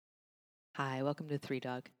Hi, welcome to Three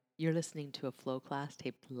Dog. You're listening to a flow class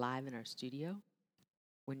taped live in our studio.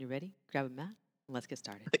 When you're ready, grab a mat and let's get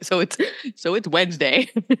started. So it's Wednesday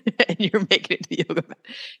and you're making it to the yoga mat.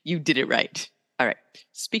 You did it right. All right.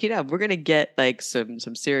 Speaking of, we're gonna get like some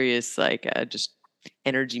serious just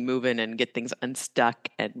energy moving and get things unstuck.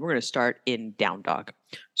 And we're gonna start in down dog.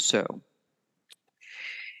 So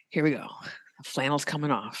here we go. Flannel's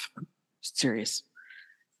coming off. Serious.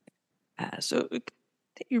 So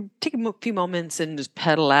you take a few moments and just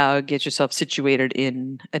pedal out, get yourself situated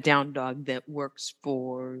in a down dog that works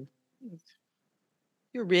for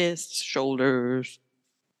your wrists, shoulders,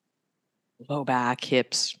 low back,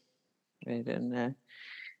 hips, right? And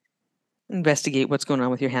investigate what's going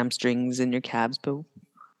on with your hamstrings and your calves. But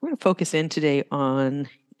we're going to focus in today on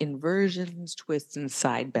inversions, twists, and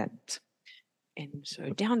side bends. And so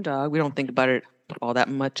down dog, we don't think about it all that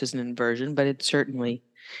much as an inversion, but it certainly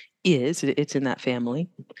is. It's in that family.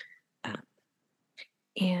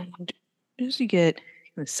 And as you get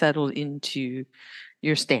settled into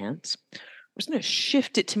your stance, we're just going to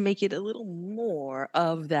shift it to make it a little more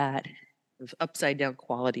of that upside down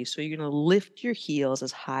quality. So you're going to lift your heels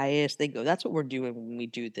as high as they go. That's what we're doing when we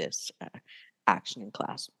do this action in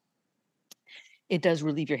class. It does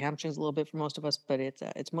relieve your hamstrings a little bit for most of us, but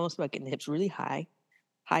it's most about getting the hips really high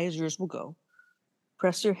as yours will go.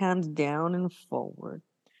 Press your hands down and forward.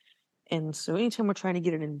 And so anytime we're trying to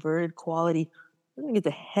get an inverted quality, we're going to get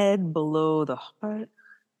the head below the heart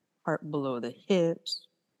below the hips,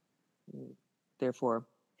 therefore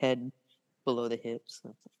head below the hips.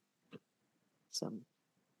 Some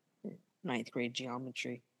ninth grade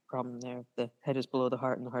geometry problem there. The head is below the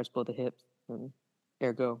heart and the heart's below the hips. And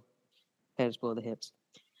ergo, head is below the hips.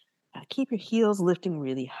 Keep your heels lifting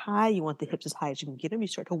really high. You want the hips as high as you can get them. You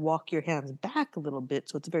start to walk your hands back a little bit,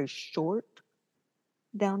 so it's very short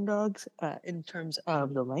down dogs in terms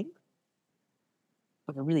of the length,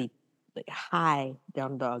 but a really high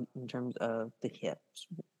down dog in terms of the hips.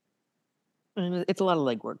 And it's a lot of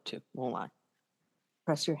leg work too, won't lie.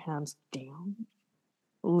 Press your hands down.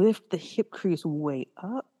 Lift the hip crease way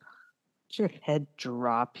up. Let your head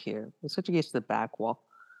drop here. Let's switch against the back wall.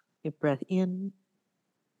 Get breath in.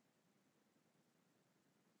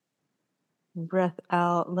 Breath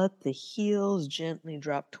out. Let the heels gently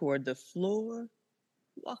drop toward the floor.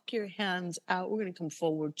 Walk your hands out. We're going to come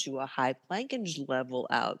forward to a high plank and just level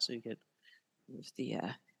out so you get the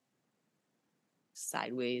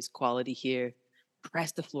sideways quality here.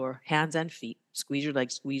 Press the floor, hands and feet. Squeeze your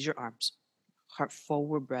legs, squeeze your arms. Heart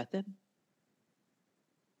forward, breath in.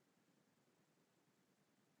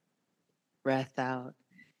 Breath out.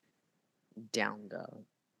 Down dog.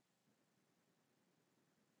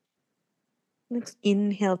 Next,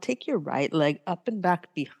 inhale. Take your right leg up and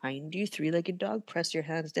back behind you. Three-legged dog. Press your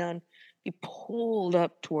hands down. Be pulled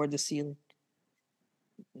up toward the ceiling.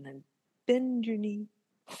 And then bend your knee.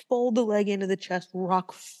 Fold the leg into the chest.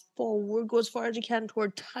 Rock forward. Go as far as you can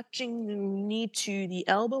toward touching the knee to the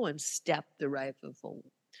elbow and step the right foot forward.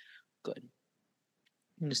 Good.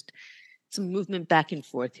 And just some movement back and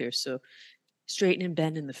forth here. So straighten and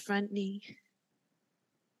bend in the front knee.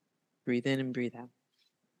 Breathe in and breathe out.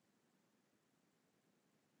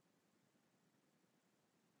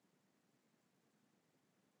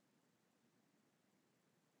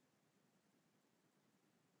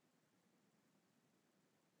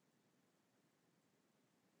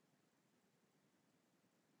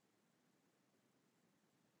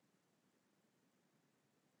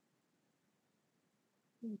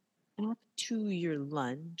 Up to your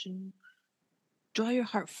lunge and draw your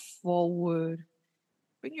heart forward.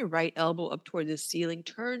 Bring your right elbow up toward the ceiling.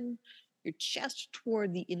 Turn your chest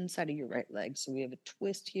toward the inside of your right leg. So we have a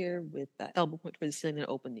twist here with the elbow point toward the ceiling and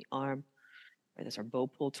open the arm. Right, that's our bow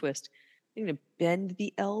pull twist. You're going to bend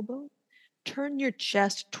the elbow. Turn your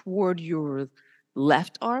chest toward your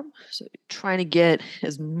left arm. So trying to get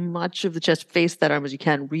as much of the chest, face that arm as you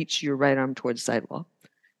can. Reach your right arm towards the sidewall.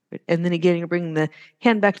 And then again, you're bringing the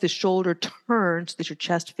hand back to the shoulder, turn so that your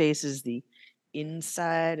chest faces the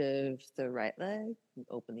inside of the right leg. And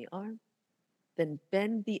open the arm. Then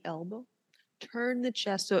bend the elbow. Turn the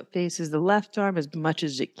chest so it faces the left arm as much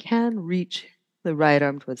as it can. Reach the right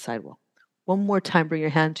arm towards the sidewall. One more time, bring your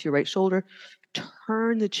hand to your right shoulder.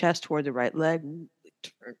 Turn the chest toward the right leg.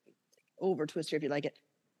 Turn over, twist here if you like it.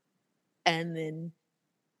 And then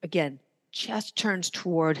again, chest turns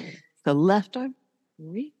toward the left arm.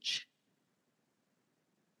 Reach.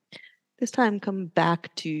 This time, come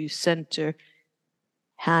back to center.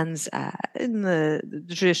 Hands in the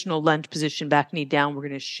traditional lunge position, back knee down. We're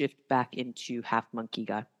going to shift back into half monkey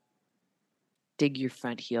God. Dig your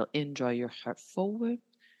front heel in, draw your heart forward.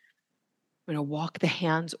 I'm going to walk the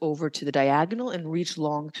hands over to the diagonal and reach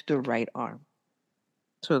long to the right arm.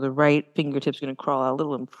 So the right fingertip's going to crawl out a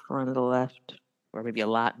little in front of the left, or maybe a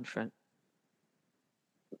lot in front.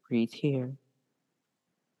 Breathe here.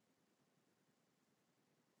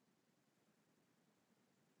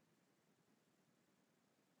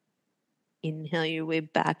 Inhale your way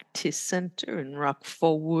back to center and rock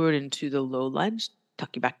forward into the low lunge.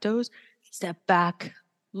 Tuck your back toes. Step back.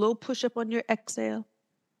 Low push-up on your exhale.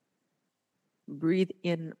 Breathe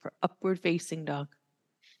in for upward facing dog.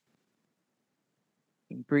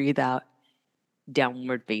 Breathe out,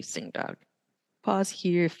 downward facing dog. Pause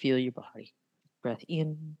here, feel your body. Breath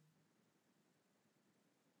in.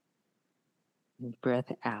 And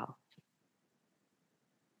breath out.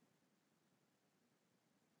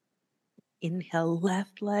 Inhale,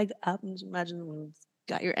 left leg up. And just imagine you've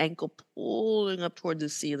got your ankle pulling up towards the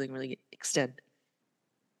ceiling. Really extend.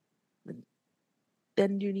 Then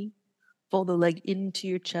bend your knee. Fold the leg into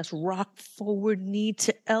your chest. Rock forward, knee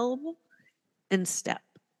to elbow, and step.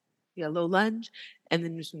 Yeah, low lunge, and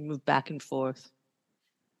then just move back and forth.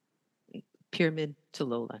 Pyramid to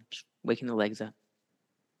low lunge, waking the legs up.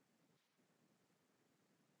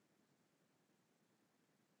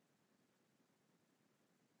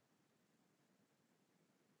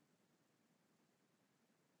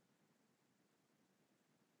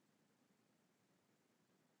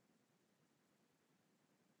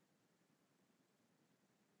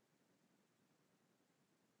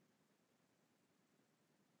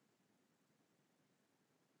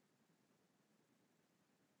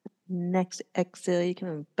 Next exhale, you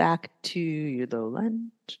come back to your low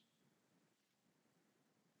lunge.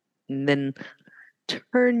 And then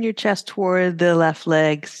turn your chest toward the left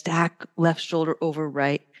leg, stack left shoulder over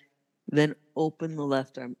right, then open the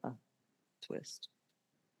left arm up, twist.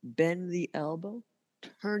 Bend the elbow,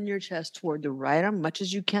 turn your chest toward the right arm, much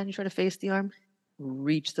as you can. You try to face the arm,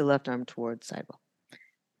 reach the left arm toward sidewall.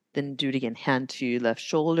 Then do it again, hand to left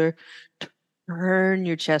shoulder, turn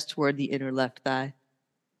your chest toward the inner left thigh,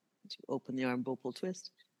 to open the arm, bow pull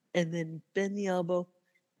twist, and then bend the elbow.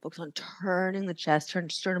 Focus on turning the chest, turn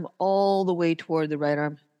sternum all the way toward the right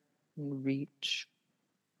arm. Reach.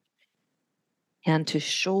 Hand to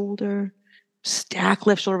shoulder. Stack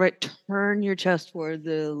left shoulder right. Turn your chest toward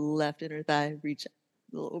the left inner thigh. Reach. A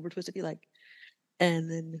little over twist if you like. And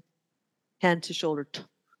then hand to shoulder.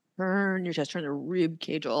 Turn your chest. Turn the rib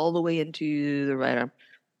cage all the way into the right arm.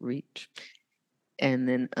 Reach. And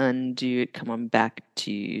then undo it. Come on back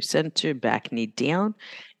to center. Back knee down.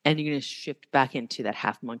 And you're going to shift back into that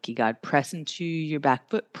half monkey god. Press into your back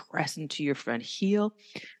foot. Press into your front heel.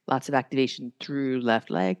 Lots of activation through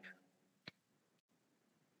left leg.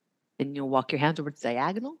 Then you'll walk your hands over to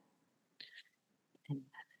diagonal. And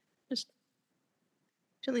just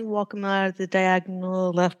gently walk them out of the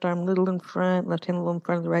diagonal. Left arm a little in front. Left hand a little in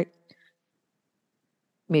front of the right.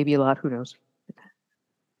 Maybe a lot. Who knows?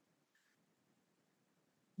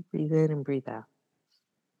 Breathe in and breathe out.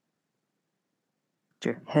 Let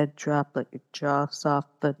your head drop. Let your jaw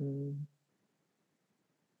soften.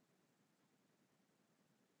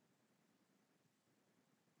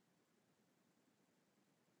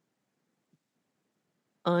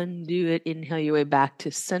 Undo it. Inhale your way back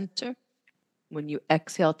to center. When you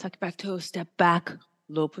exhale, tuck your back toes, step back,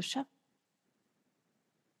 low push up.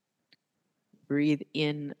 Breathe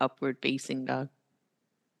in, upward facing dog.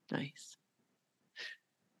 Nice.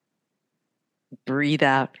 Breathe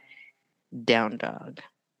out, down dog.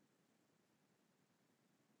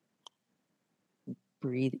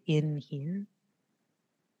 Breathe in here.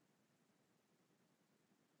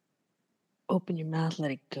 Open your mouth,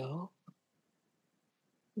 let it go.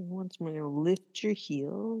 And once more, you're going to lift your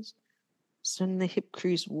heels. Send the hip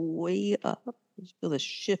crease way up. Just feel the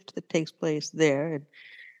shift that takes place there. And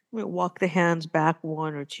I'm going to walk the hands back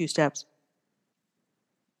 1 or 2 steps.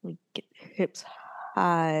 Get hips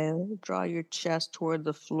high. Draw your chest toward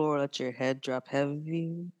the floor. Let your head drop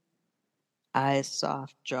heavy. Eyes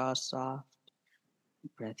soft, jaw soft.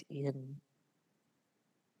 Breath in.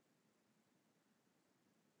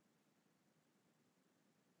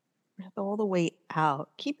 Breath all the way out.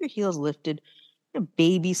 Keep your heels lifted.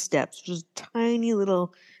 Baby steps, just tiny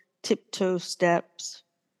little tiptoe steps.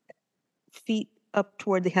 Feet up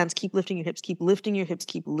toward the hands. Keep lifting your hips. Keep lifting your hips.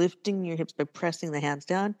 Keep lifting your hips by pressing the hands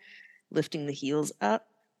down, lifting the heels up.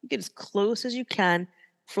 Get as close as you can.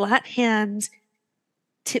 Flat hands,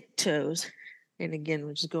 tiptoes. And again,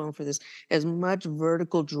 we're just going for this as much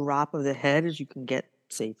vertical drop of the head as you can get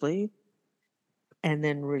safely. And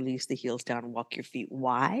then release the heels down. Walk your feet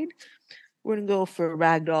wide. We're going to go for a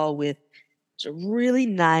ragdoll with a really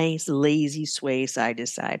nice, lazy sway side to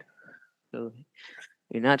side. So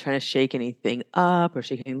You're not trying to shake anything up or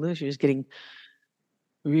shake anything loose. You're just getting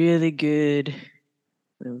really good,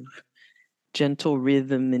 gentle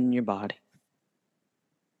rhythm in your body.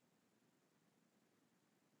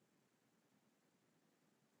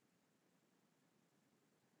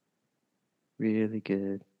 Really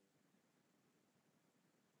good.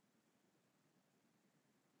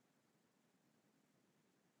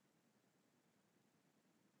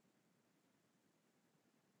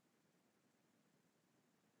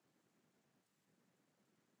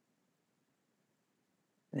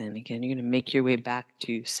 And again, you're going to make your way back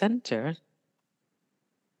to center.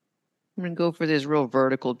 I'm going to go for this real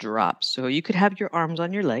vertical drop. So you could have your arms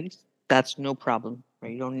on your legs. That's no problem.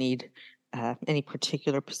 Right? You don't need any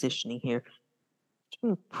particular positioning here. Just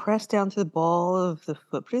going to press down to the ball of the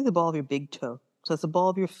foot, particularly the ball of your big toe. So that's the ball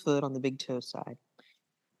of your foot on the big toe side.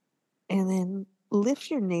 And then lift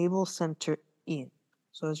your navel center in.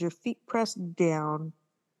 So as your feet press down,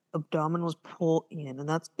 abdominals pull in, and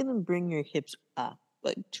that's going to bring your hips up,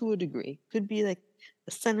 like to a degree. Could be like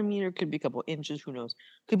a centimeter, could be a couple inches, who knows?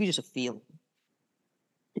 Could be just a feeling.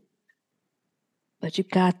 But you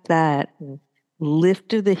got that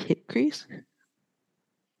lift of the hip crease.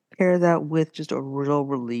 Pair that with just a real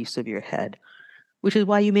release of your head, which is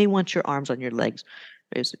why you may want your arms on your legs.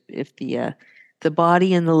 If the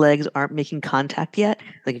body and the legs aren't making contact yet,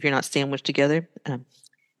 like if you're not sandwiched together,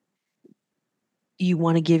 you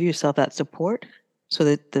want to give yourself that support so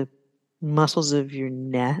that the muscles of your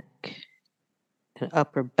neck and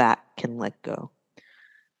upper back can let go.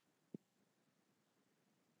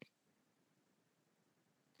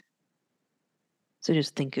 So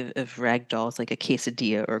just think of rag dolls like a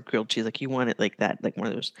quesadilla or grilled cheese. Like you want it like that, like one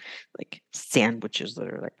of those like sandwiches that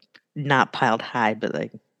are like not piled high, but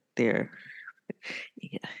like they're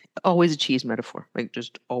yeah, always a cheese metaphor. Like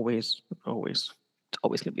just always, always, it's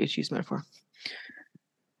always gonna be a cheese metaphor.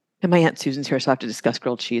 And my Aunt Susan's here, so I have to discuss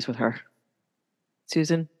grilled cheese with her.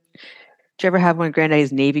 Susan, did you ever have one of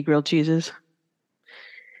Granddaddy's Navy grilled cheeses?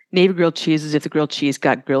 Navy grilled cheese is if the grilled cheese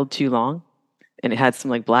got grilled too long and it had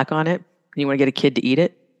some like black on it, and you want to get a kid to eat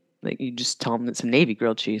it, like you just tell them it's a Navy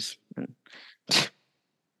grilled cheese. And,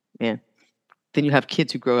 man, then you have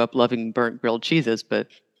kids who grow up loving burnt grilled cheeses, but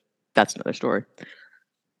that's another story,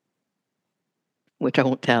 which I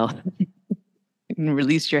won't tell.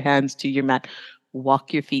 Release your hands to your mat.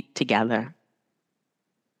 Walk your feet together.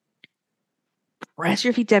 Press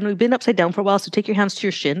your feet down. We've been upside down for a while, so take your hands to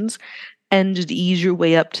your shins and just ease your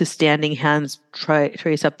way up to standing. Hands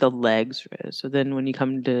trace up the legs. So then when you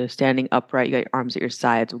come to standing upright, you got your arms at your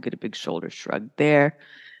sides. We'll get a big shoulder shrug there.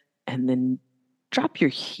 And then drop your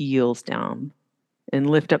heels down and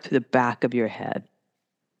lift up to the back of your head.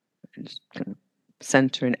 And just kind of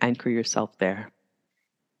center and anchor yourself there.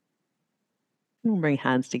 And bring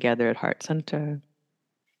hands together at heart center.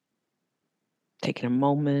 Taking a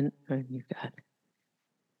moment, and you've got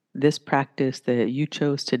this practice that you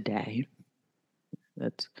chose today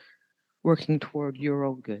that's working toward your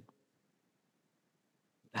own good,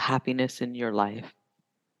 the happiness in your life.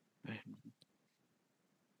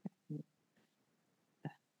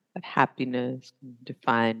 That happiness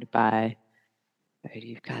defined by, right,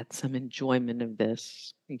 you've got some enjoyment of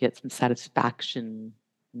this, you get some satisfaction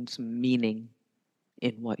and some meaning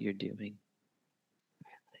in what you're doing.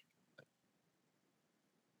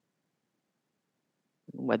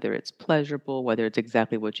 Whether it's pleasurable, whether it's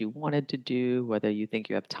exactly what you wanted to do, whether you think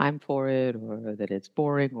you have time for it, or that it's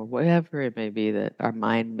boring, or whatever it may be that our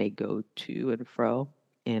mind may go to and fro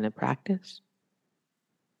in a practice.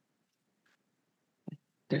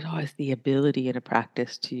 There's always the ability in a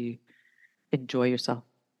practice to enjoy yourself,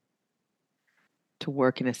 to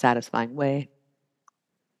work in a satisfying way,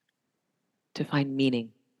 to find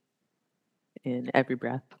meaning in every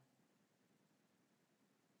breath.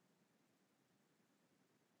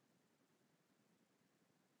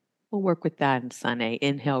 We'll work with that in Sun A.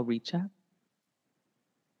 Inhale, reach up.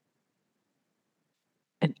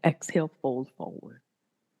 And exhale, fold forward.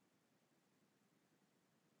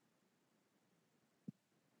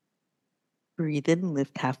 Breathe in,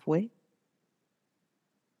 lift halfway.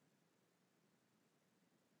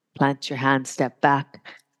 Plant your hands, step back.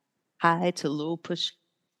 High to low push.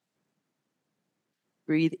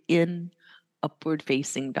 Breathe in, upward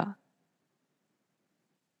facing dog.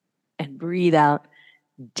 And breathe out,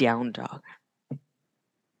 down dog.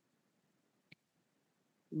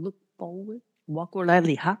 Look forward, walk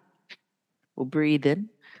lightly up. We'll breathe in,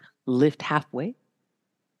 lift halfway.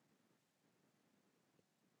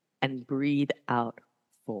 And breathe out,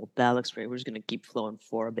 fold. That looks great. We're just going to keep flowing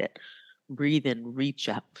for a bit. Breathe in, reach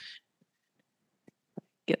up.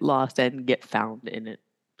 Get lost and get found in it.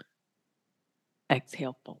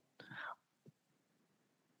 Exhale, fold.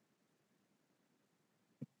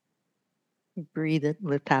 Breathe in,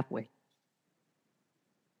 lift halfway.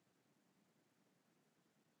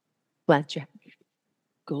 Plant your hand.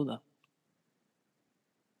 Go low.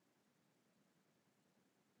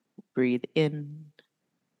 Breathe in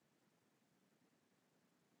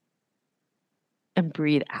and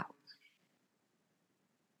breathe out.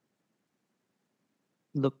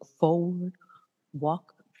 Look forward,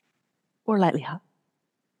 walk, or lightly hop.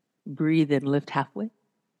 Breathe in, lift halfway.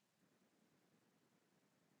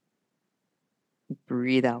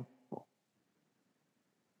 Breathe out. Fold.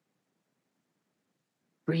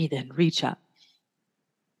 Breathe in, reach up.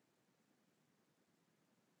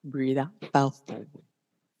 Breathe out, bow forward.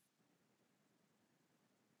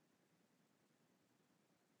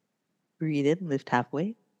 Breathe in, lift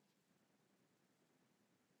halfway.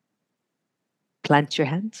 Plant your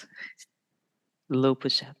hands. Low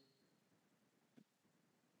push up.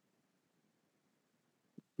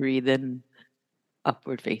 Breathe in,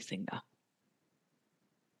 upward facing dog.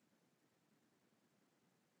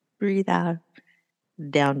 Breathe out,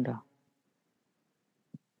 down dog.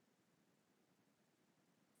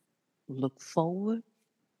 Look forward,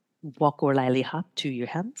 walk or lightly hop to your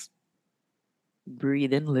hands.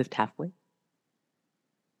 Breathe in, lift halfway.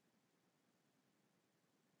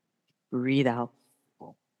 Breathe out.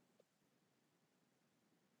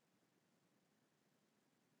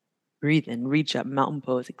 Breathe in, reach up, mountain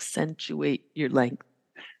pose, accentuate your length.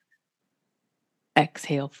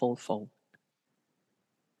 Exhale, fold, fold.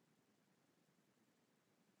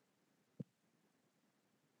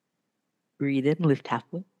 Breathe in, lift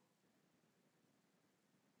halfway.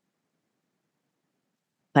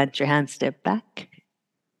 Plant your hands, step back.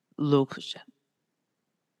 Low push up.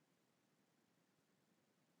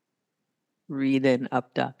 Breathe in,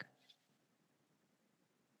 up dog.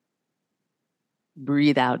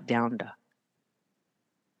 Breathe out, down dog.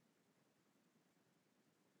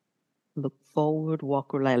 Look forward,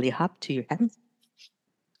 walk or lightly hop to your hands.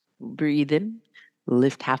 Breathe in,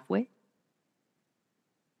 lift halfway.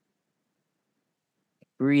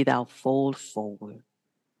 Breathe out, fold forward.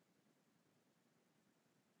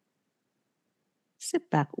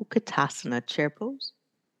 Sit back, Utkatasana, chair pose.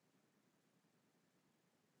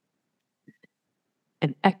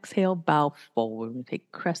 And exhale, bow forward. We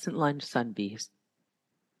take crescent lunge, sun bees.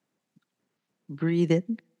 Breathe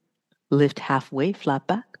in, lift halfway, flat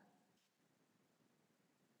back.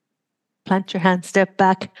 Plant your hands, step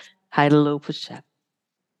back, high to low push up.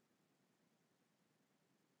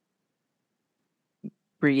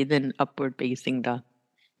 Breathe in, upward facing dog.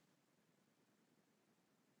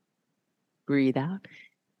 Breathe out,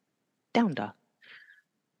 down dog.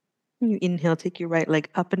 You inhale, take your right leg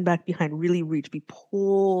up and back behind, really reach, be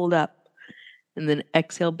pulled up. And then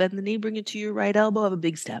exhale, bend the knee, bring it to your right elbow, have a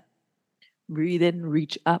big step. Breathe in,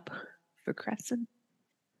 reach up for crescent.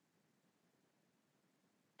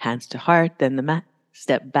 Hands to heart, then the mat.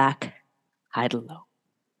 Step back, high to low.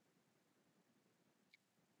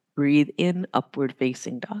 Breathe in, upward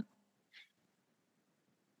facing dog.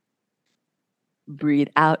 Breathe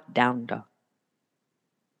out, down dog.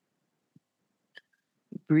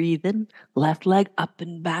 Breathe in, left leg up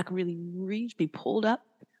and back, really reach, be pulled up.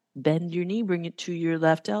 Bend your knee, bring it to your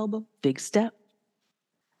left elbow, big step.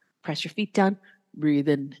 Press your feet down, breathe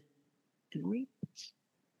in and reach.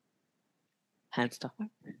 Hands to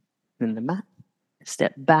heart, then the mat.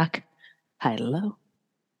 Step back, high to low.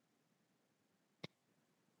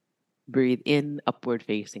 Breathe in, upward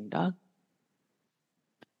facing dog.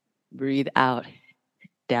 Breathe out,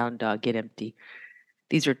 down dog, get empty.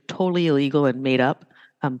 These are totally illegal and made up.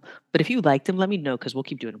 But if you like them, let me know because we'll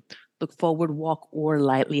keep doing them. Look forward, walk, or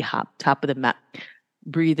lightly hop, top of the mat.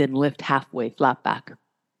 Breathe in, lift halfway, flat back.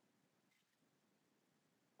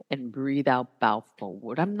 And breathe out, bow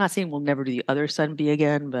forward. I'm not saying we'll never do the other sun bee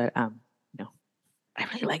again, but no. I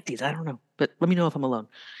really like these. I don't know. But let me know if I'm alone.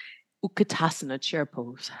 Utkatasana, chair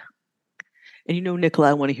pose. And you know,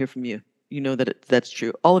 Nicola, I want to hear from you. You know that that's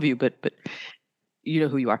true. All of you, but you know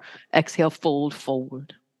who you are. Exhale, fold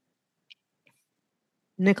forward.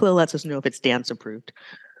 Nicola lets us know if it's dance approved.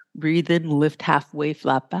 Breathe in, lift halfway,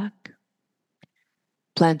 flat back.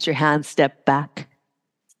 Plant your hands, step back.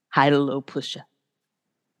 High to low push up.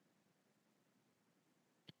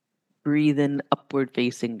 Breathe in, upward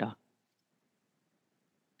facing dog.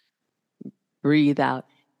 Breathe out,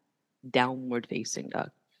 downward facing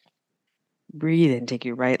dog. Breathe in, take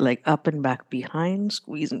your right leg up and back behind,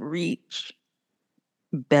 squeeze and reach.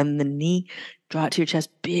 Bend the knee, draw it to your chest,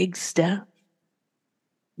 big step.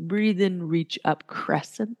 Breathe in, reach up,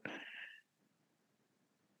 crescent.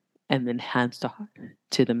 And then hands to heart,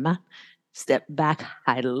 to the mat. Step back,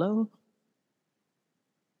 high to low.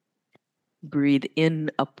 Breathe in,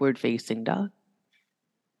 upward facing dog.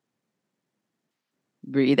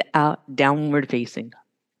 Breathe out, downward facing dog.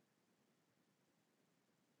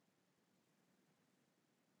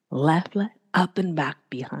 Left leg up and back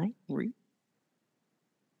behind. Reach.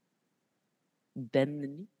 Bend the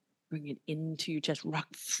knee. Bring it into your chest. Rock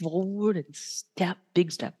forward and step.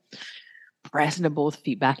 Big step. Press into both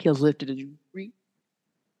feet. Back heels lifted as you reach.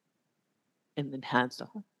 And then hands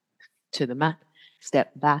to the mat.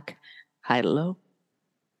 Step back, high to low.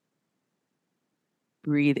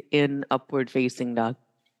 Breathe in, upward facing dog.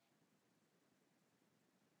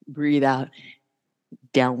 Breathe out,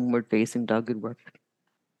 downward facing dog. Good work.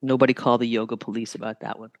 Nobody call the yoga police about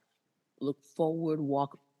that one. Look forward,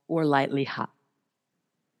 walk, or lightly hop.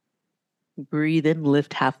 Breathe in,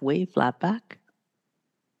 lift halfway, flat back.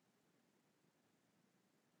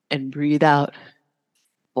 And breathe out,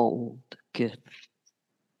 fold. Good.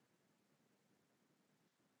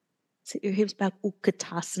 Sit your hips back,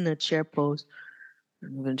 Utkatasana, chair pose.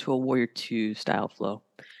 Move into a warrior two style flow.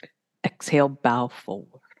 Exhale, bow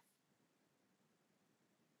forward.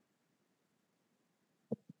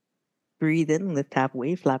 Breathe in, lift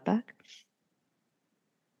halfway, flat back.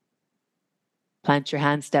 Plant your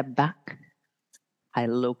hands, step back. High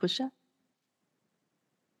low push up.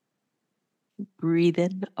 Breathe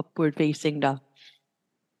in, upward facing dog.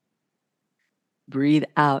 Breathe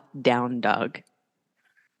out, down dog.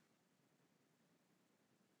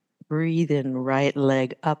 Breathe in, right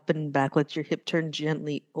leg up and back. Let your hip turn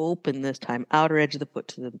gently open this time. Outer edge of the foot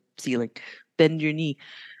to the ceiling. Bend your knee.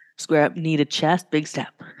 Square up, knee to chest. Big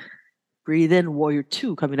step. Breathe in, warrior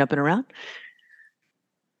two, coming up and around.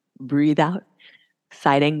 Breathe out,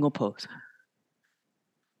 side angle pose.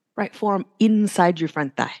 Right forearm inside your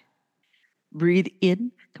front thigh. Breathe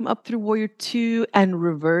in, come up through warrior two and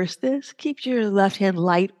reverse this. Keep your left hand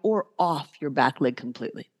light or off your back leg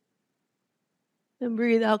completely. Then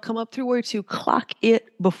breathe out, come up through warrior two. Clock it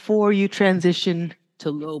before you transition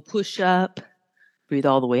to low push up. Breathe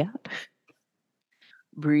all the way out.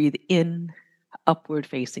 Breathe in, upward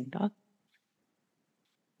facing dog.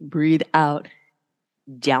 Breathe out,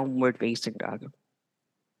 downward facing dog.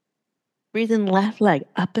 Breathe in, left leg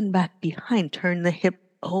up and back behind. Turn the hip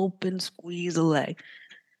open, squeeze the leg.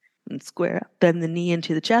 And square up, bend the knee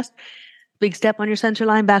into the chest. Big step on your center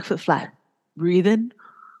line, back foot flat. Breathe in,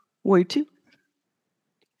 warrior two.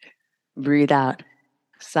 Breathe out,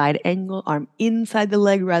 side angle, arm inside the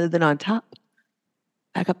leg rather than on top.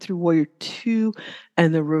 Back up through warrior two,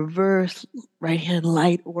 and the reverse, right hand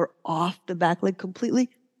light or off the back leg completely.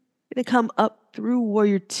 Gonna come up through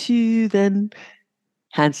warrior two, then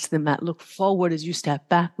hands to the mat. Look forward as you step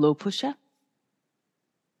back, low push up.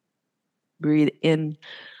 Breathe in,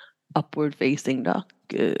 upward facing dog.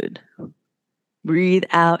 Good. Breathe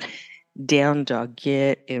out, down dog.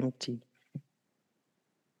 Get empty.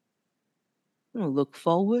 Look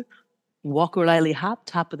forward, walk or lightly hop,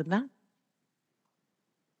 top of the mat.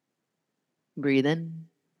 Breathe in.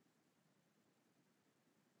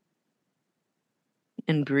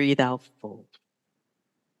 And breathe out, fold.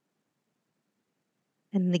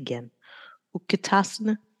 And again,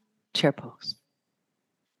 Utkatasana, chair pose.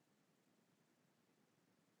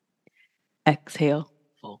 Exhale,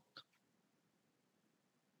 fold.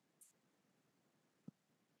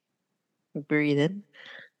 Breathe in,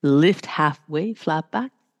 lift halfway, flat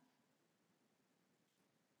back.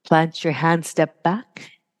 Plant your hands, step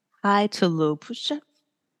back, high to low push up.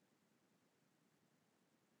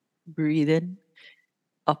 Breathe in,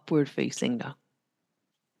 upward facing dog.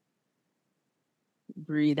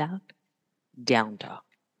 Breathe out, down dog.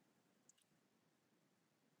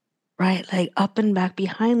 Right leg up and back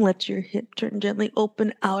behind. Let your hip turn gently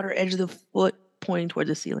open, outer edge of the foot pointing toward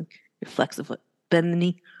the ceiling. You flex the foot, bend the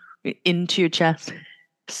knee into your chest.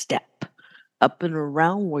 Step up and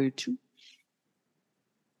around, warrior two.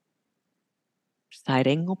 Side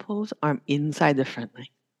angle pose, arm inside the front leg.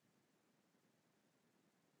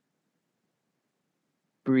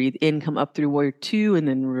 Breathe in, come up through warrior two, and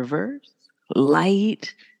then reverse.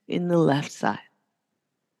 Light in the left side.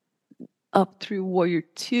 Up through warrior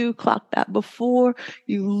two, clock that before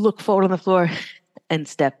you look forward on the floor and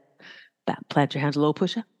step back. Plant your hands, low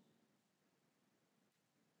push up.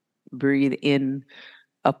 Breathe in,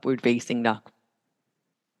 upward facing dog.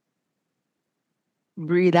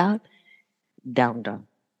 Breathe out, down dog.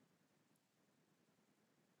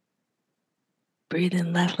 Breathe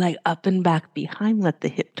in, left leg up and back behind. Let the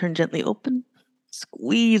hip turn gently open.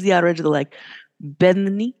 Squeeze the outer edge of the leg. Bend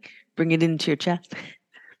the knee. Bring it into your chest.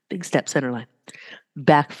 Big step, center line.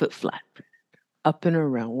 Back foot flat. Up and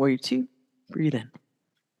around. Warrior two. Breathe in.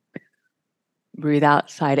 Breathe out,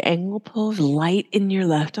 side angle pose, light in your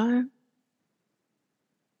left arm.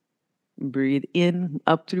 Breathe in,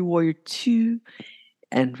 up through warrior two,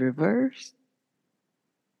 and reverse.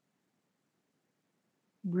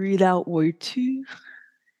 Breathe out, warrior two.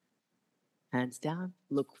 Hands down,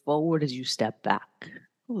 look forward as you step back.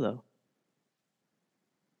 Hello.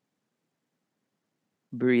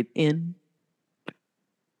 Breathe in.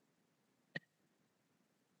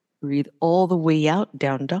 Breathe all the way out,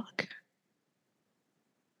 down dog.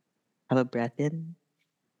 Have a breath in.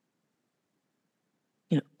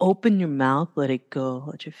 Open your mouth, let it go.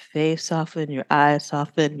 Let your face soften, your eyes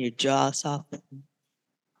soften, your jaw soften.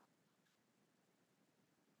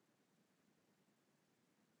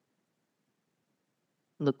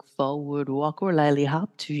 Look forward, walk or lightly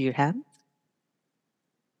hop to your hands.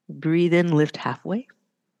 Breathe in, lift halfway.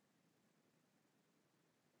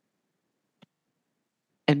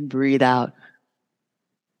 And breathe out,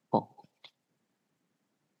 fold.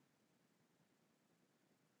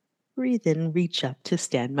 Breathe in, reach up to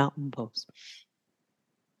stand mountain pose.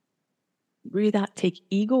 Breathe out, take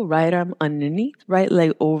eagle, right arm underneath, right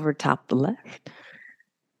leg over top the left.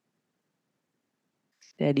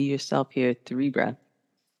 Steady yourself here, 3 breaths.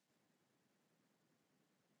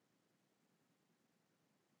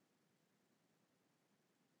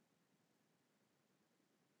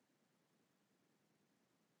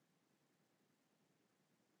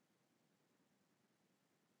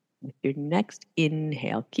 With your next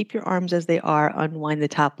inhale, keep your arms as they are, unwind the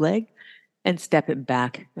top leg, and step it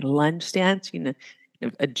back. In a lunge stance,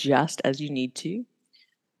 adjust as you need to.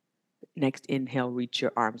 Next inhale, reach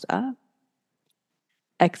your arms up.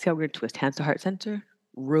 Exhale, we're going to twist hands to heart center.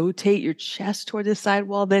 Rotate your chest toward the side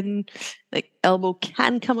wall. Then, elbow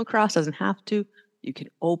can come across, doesn't have to. You can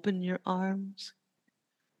open your arms.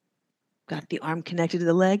 Got the arm connected to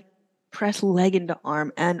the leg. Press leg into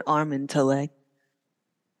arm and arm into leg.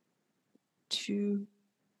 2.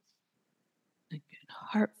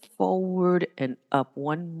 Heart forward and up.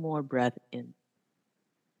 One more breath in.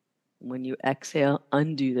 When you exhale,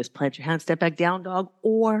 undo this. Plant your hands, step back, down dog,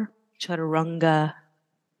 or chaturanga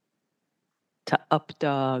to up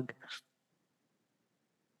dog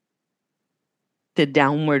to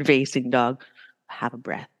downward facing dog. Have a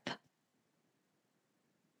breath.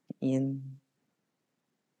 In.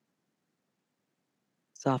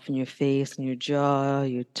 Soften your face and your jaw,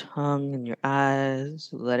 your tongue and your eyes.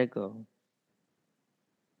 Let it go.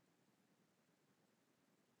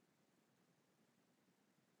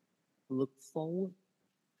 Look forward.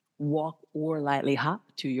 Walk or lightly hop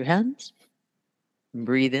to your hands.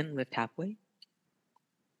 Breathe in, lift halfway.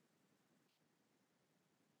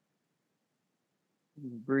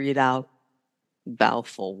 Breathe out, bow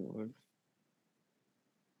forward.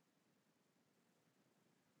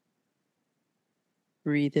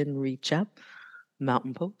 Breathe in, reach up,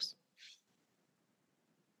 mountain pose.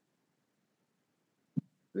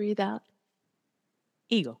 Breathe out,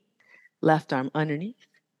 eagle. Left arm underneath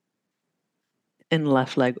and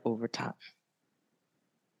left leg over top.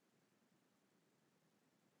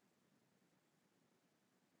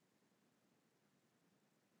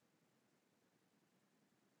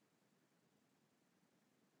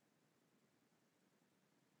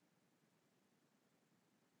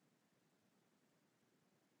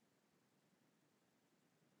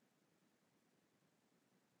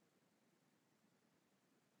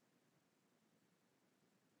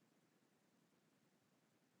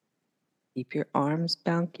 Keep your arms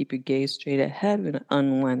bound, keep your gaze straight ahead. We're going to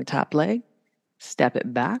unwind the top leg. Step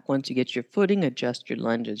it back. Once you get your footing, adjust your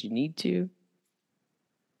lunge as you need to.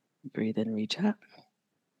 Breathe in, reach up.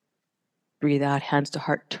 Breathe out, hands to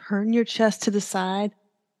heart. Turn your chest to the side.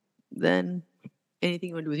 Then anything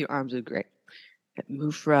you want to do with your arms is great.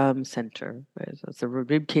 Move from center. Right? So it's the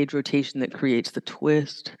rib cage rotation that creates the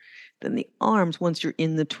twist. Then the arms, once you're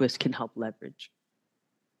in the twist, can help leverage.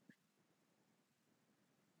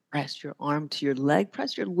 Press your arm to your leg.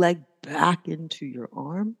 Press your leg back into your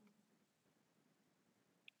arm.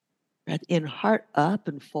 Breath in, heart up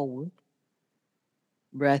and forward.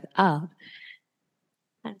 Breath out.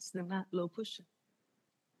 Hands to the mat, low push.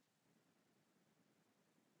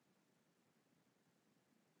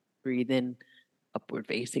 Breathe in, upward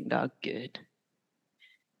facing dog. Good.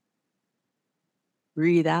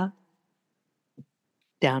 Breathe out,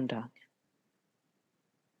 down dog.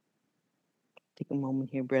 Take a moment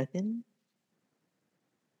here, breath in.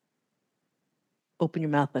 Open your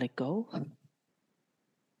mouth, let it go.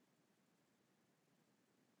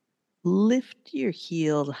 Lift your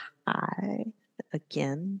heels high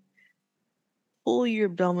again. Pull your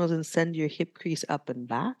abdominals and send your hip crease up and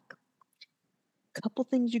back. Couple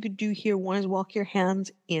things you could do here. One is walk your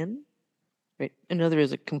hands in right? Another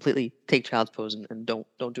is a completely take child's pose and don't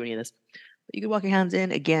do any of this. But you can walk your hands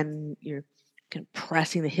in. Again, you're kind of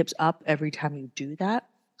pressing the hips up every time you do that,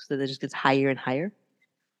 so that it just gets higher and higher.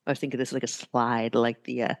 I was thinking this is like a slide, like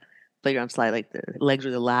the playground slide, like the legs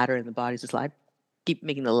are the ladder and the body's the slide. Keep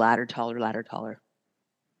making the ladder taller, ladder taller.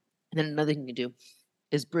 And then another thing you do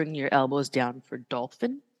is bring your elbows down for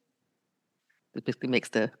dolphin. It basically makes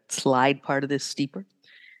the slide part of this steeper.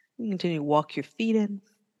 You continue to walk your feet in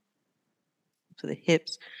to the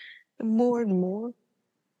hips and more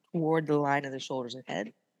toward the line of the shoulders and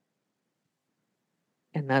head.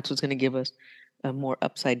 And that's what's going to give us a more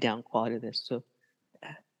upside down quality of this. So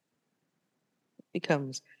it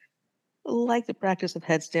becomes like the practice of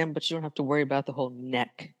headstand, but you don't have to worry about the whole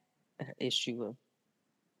neck issue of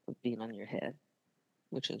being on your head,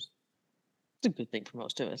 which is it's a good thing for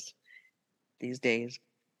most of us these days.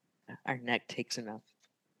 Our neck takes enough.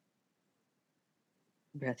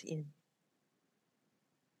 Breath in.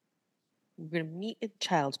 We're going to meet in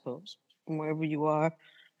child's pose. From wherever you are,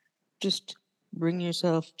 just bring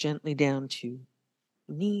yourself gently down to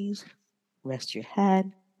knees, rest your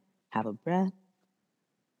head, have a breath.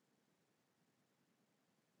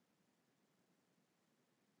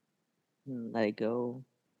 And let it go.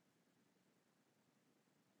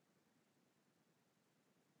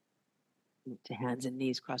 Move to hands and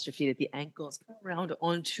knees, cross your feet at the ankles, come around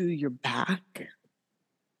onto your back.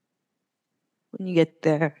 When you get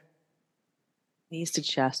there, knees to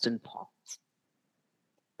chest and palms.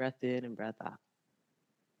 Breath in and breath out.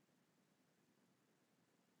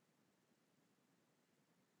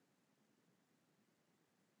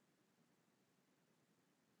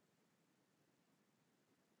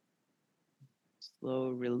 Slow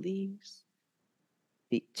release.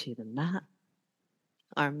 Feet to the mat.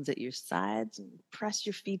 Arms at your sides and press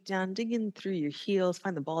your feet down. Dig in through your heels.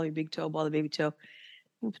 Find the ball of your big toe, ball of the baby toe.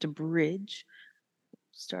 Move to bridge,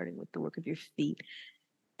 starting with the work of your feet.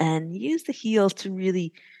 And use the heels to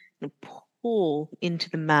really pull into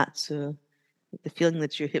the mat. So the feeling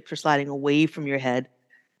that your hips are sliding away from your head.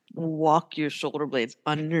 Walk your shoulder blades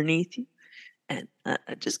underneath you. And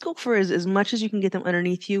just go for as much as you can get them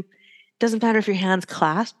underneath you. Doesn't matter if your hands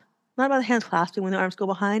clasp. Not about the hands clasping when the arms go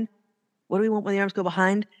behind. What do we want when the arms go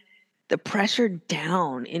behind? The pressure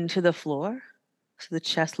down into the floor so the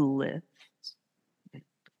chest lifts.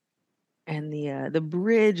 And the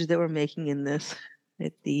bridge that we're making in this,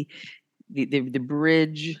 the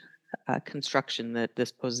bridge construction that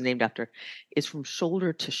this pose is named after, is from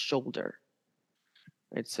shoulder to shoulder.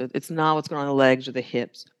 Right? So it's not what's going on the legs or the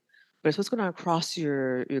hips, but it's what's going on across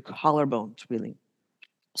your collarbones, really.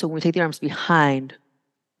 So when we take the arms behind,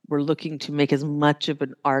 we're looking to make as much of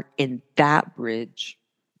an arc in that bridge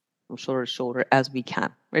from shoulder to shoulder as we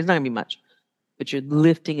can. Right? It's not going to be much, but you're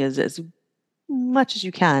lifting as much as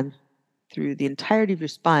you can through the entirety of your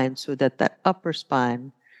spine so that that upper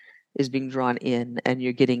spine is being drawn in and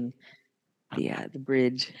you're getting the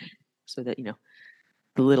bridge so that,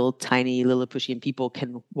 the little tiny Lilliputian people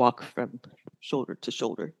can walk from shoulder to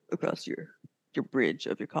shoulder across your bridge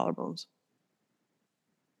of your collarbones.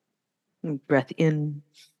 And breath in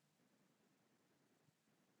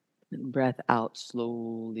and breath out,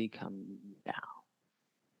 slowly come down.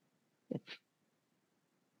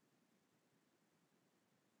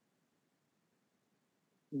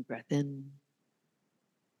 And breath in.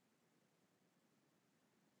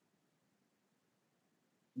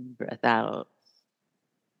 And breath out.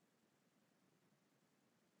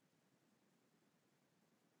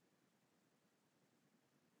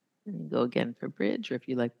 And go again for bridge, or if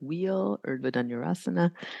you like wheel or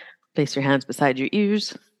Urdhva place your hands beside your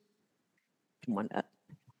ears. One up.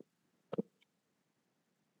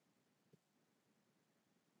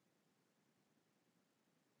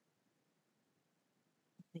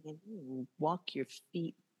 And walk your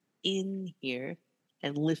feet in here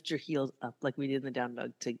and lift your heels up like we did in the down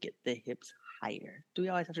dog to get the hips higher. Do we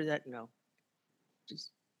always have to do that? No.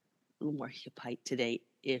 Just a little more hip height today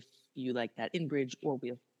if you like that in bridge or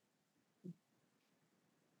wheel.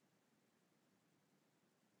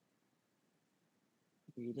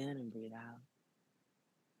 Breathe in and breathe out.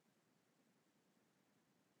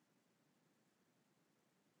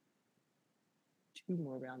 Two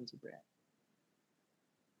more rounds of breath.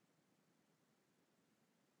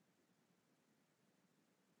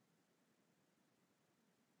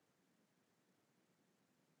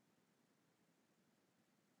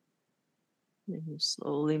 Then you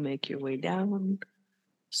slowly make your way down.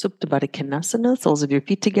 Supta Baddha Konasana, soles of your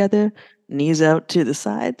feet together, knees out to the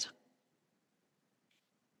sides.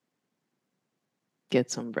 Get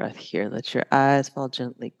some breath here. Let your eyes fall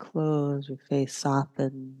gently closed, your face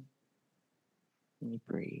soften, and you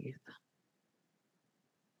breathe.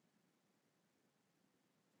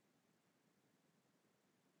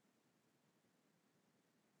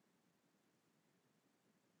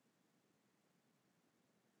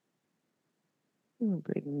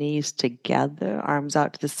 Bring knees together, arms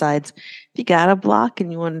out to the sides. If you got a block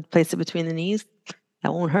and you want to place it between the knees,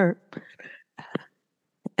 that won't hurt.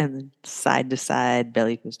 And then side to side,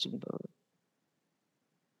 belly twisting pose.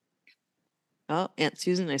 Oh, Aunt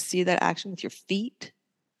Susan, I see that action with your feet.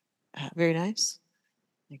 Very nice.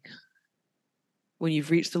 Like when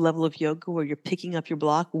you've reached the level of yoga where you're picking up your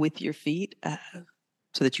block with your feet,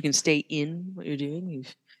 so that you can stay in what you're doing.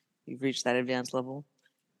 You've reached that advanced level.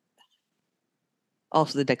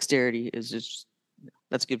 Also, the dexterity is just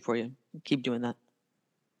that's good for you. Keep doing that.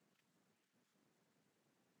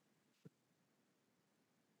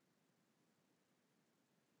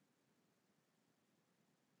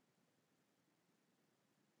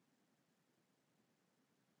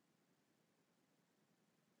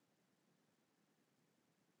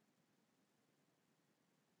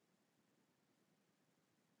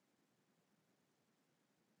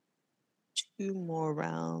 Two more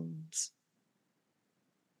rounds.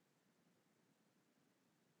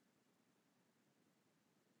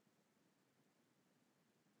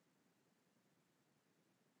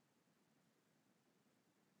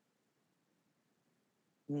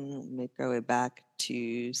 Make our way back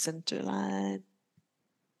to center line.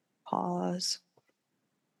 Pause.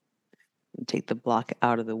 And take the block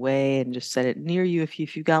out of the way and just set it near you. If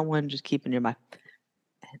you've got one, just keep it nearby.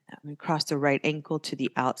 And cross the right ankle to the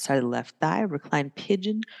outside of the left thigh. Recline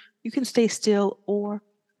pigeon. You can stay still or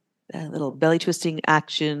a little belly twisting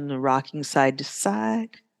action, rocking side to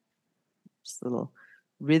side. Just a little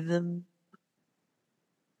rhythm.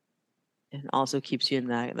 And also keeps you in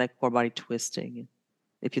that like core body twisting.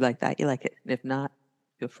 If you like that, you like it. And if not,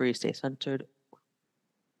 feel free to stay centered.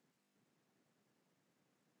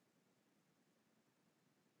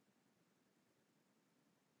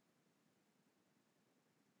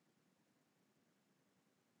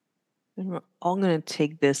 And we're all going to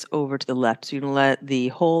take this over to the left. So you're going to let the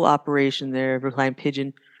whole operation there, recline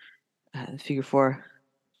pigeon, figure four,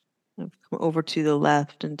 come over to the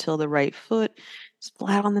left until the right foot is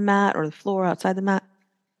flat on the mat or the floor outside the mat.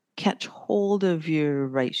 Catch hold of your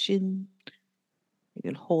right shin. You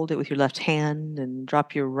can hold it with your left hand and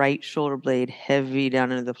drop your right shoulder blade heavy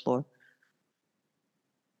down into the floor.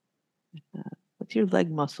 With your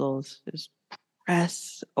leg muscles, just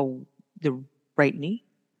press the right knee,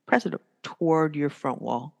 press it toward your front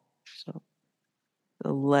wall. So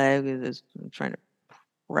the leg is trying to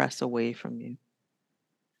press away from you.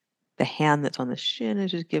 The hand that's on the shin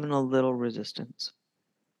is just giving a little resistance.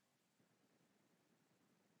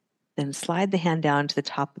 Then slide the hand down to the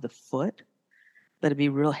top of the foot. Let it be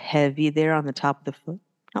real heavy there on the top of the foot.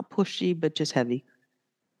 Not pushy, but just heavy.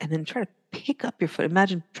 And then try to pick up your foot.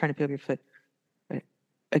 Imagine trying to pick up your foot right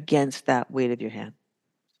against that weight of your hand.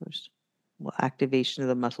 So just a little activation of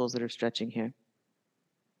the muscles that are stretching here.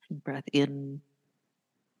 Breath in.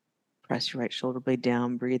 Press your right shoulder blade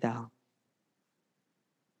down. Breathe out.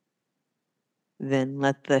 Then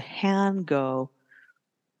let the hand go.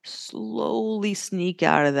 Slowly sneak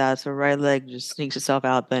out of that. So right leg just sneaks itself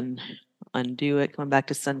out, then undo it. Come back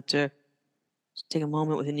to center. Just take a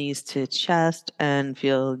moment with the knees to chest and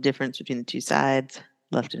feel the difference between the two sides,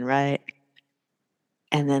 left and right.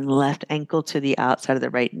 And then left ankle to the outside of the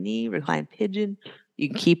right knee, recline pigeon. You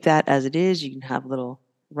can keep that as it is. You can have a little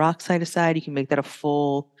rock side to side. You can make that a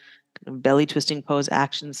full kind of belly twisting pose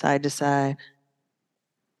action side to side.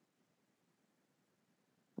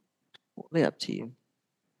 Totally up to you.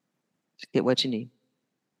 Just get what you need.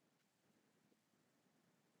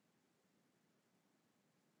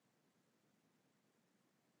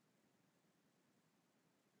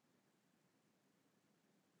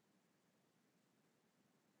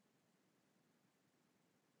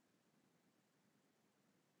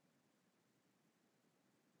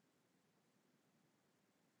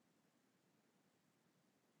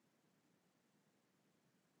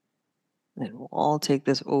 And we'll all take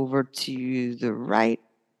this over to the right.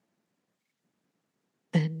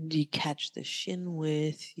 And you catch the shin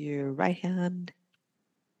with your right hand.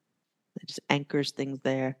 It just anchors things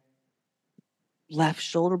there. Left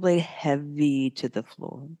shoulder blade heavy to the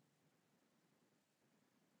floor.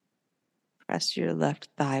 Press your left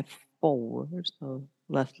thigh forward. So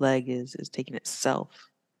left leg is taking itself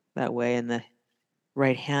that way. And the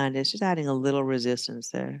right hand is just adding a little resistance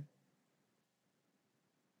there.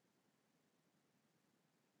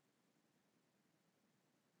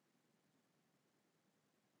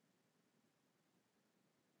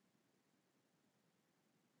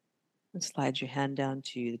 And slide your hand down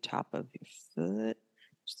to the top of your foot.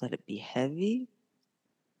 Just let it be heavy.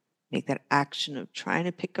 Make that action of trying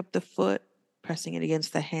to pick up the foot, pressing it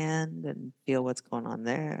against the hand, and feel what's going on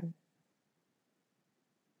there.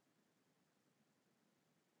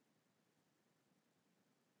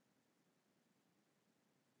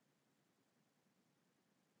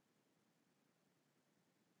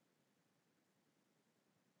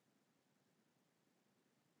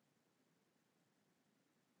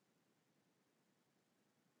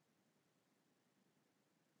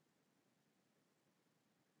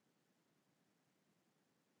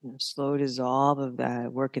 Slow dissolve of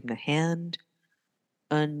that work in the hand.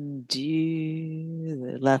 Undo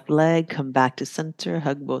the left leg, come back to center,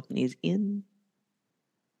 hug both knees in.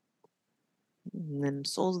 And then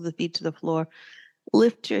soles of the feet to the floor.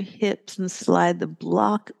 Lift your hips and slide the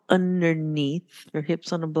block underneath. Your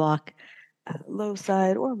hips on a block, low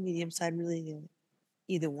side or medium side, really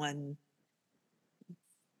either one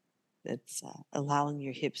that's allowing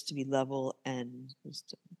your hips to be level and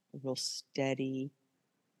just a real steady,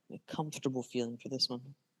 comfortable feeling for this one.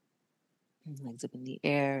 Legs up in the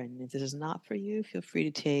air. And if this is not for you, feel free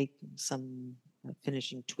to take some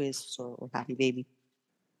finishing twists or happy baby.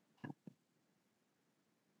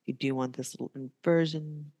 If you do want this little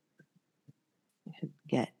inversion,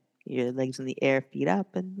 get your legs in the air, feet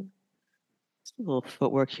up, and just a little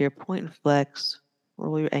footwork here. Point and flex,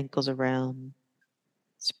 roll your ankles around,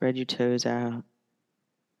 spread your toes out.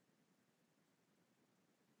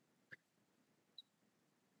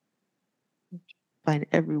 Find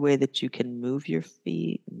every way that you can move your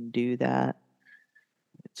feet and do that.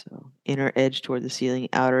 So inner edge toward the ceiling,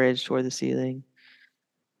 outer edge toward the ceiling.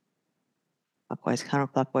 Clockwise,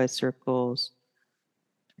 counterclockwise circles.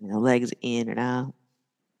 And the legs in and out.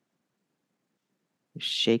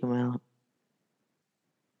 Shake them out.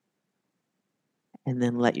 And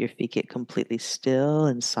then let your feet get completely still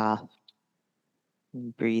and soft.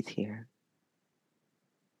 And breathe here.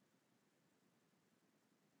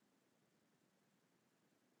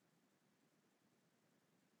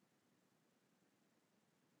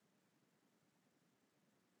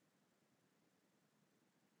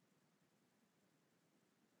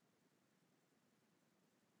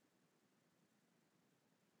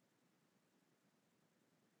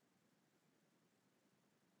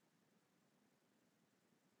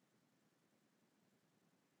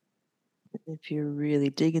 If you're really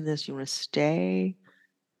digging this, you want to stay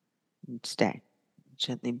and stay.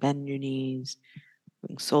 Gently bend your knees.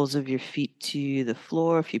 Bring soles of your feet to the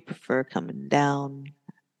floor if you prefer coming down.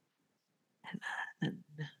 And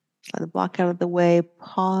slide the block out of the way.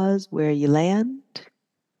 Pause where you land.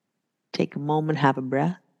 Take a moment, have a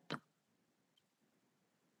breath.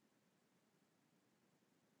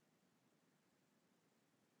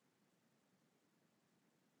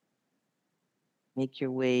 Make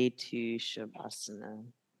your way to Shavasana.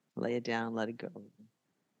 Lay it down, let it go.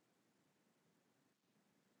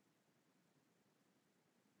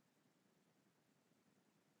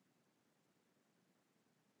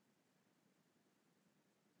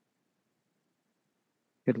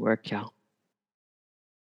 Good work, y'all.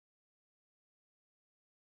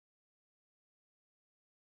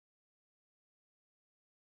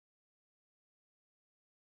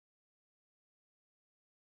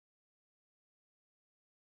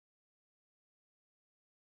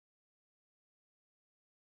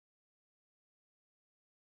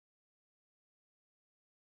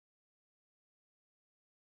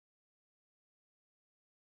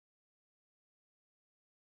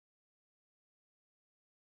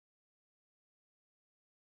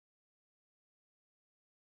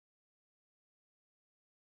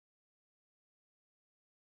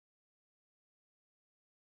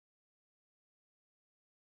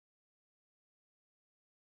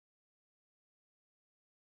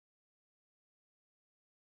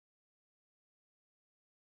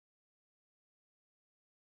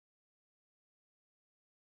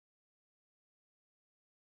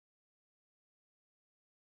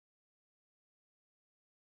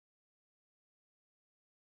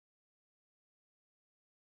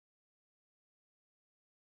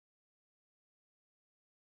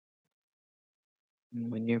 And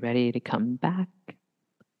when you're ready to come back,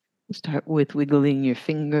 start with wiggling your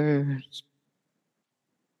fingers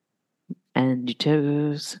and your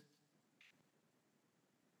toes.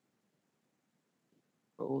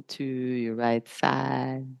 Roll to your right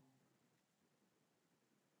side.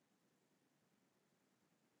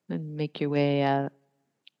 And make your way out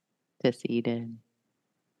to seated.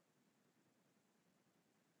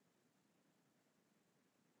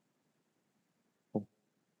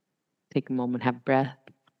 Take a moment, have breath.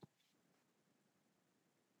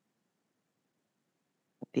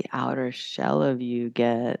 The outer shell of you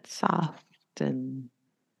get soft and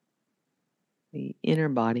the inner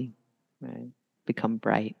body, right, become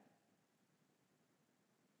bright.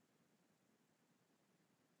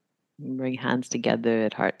 Bring hands together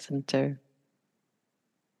at heart center.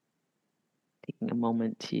 Taking a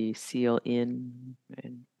moment to seal in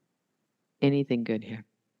and anything good here.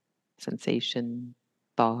 Sensation,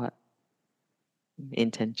 thought,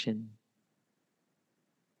 intention.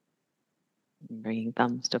 Bringing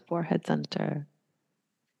thumbs to forehead center.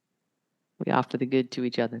 We offer the good to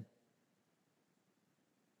each other.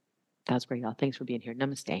 That was great, y'all. Thanks for being here.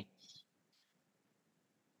 Namaste.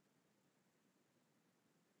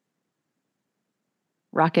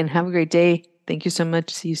 Rockin'. Have a great day. Thank you so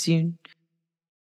much. See you soon.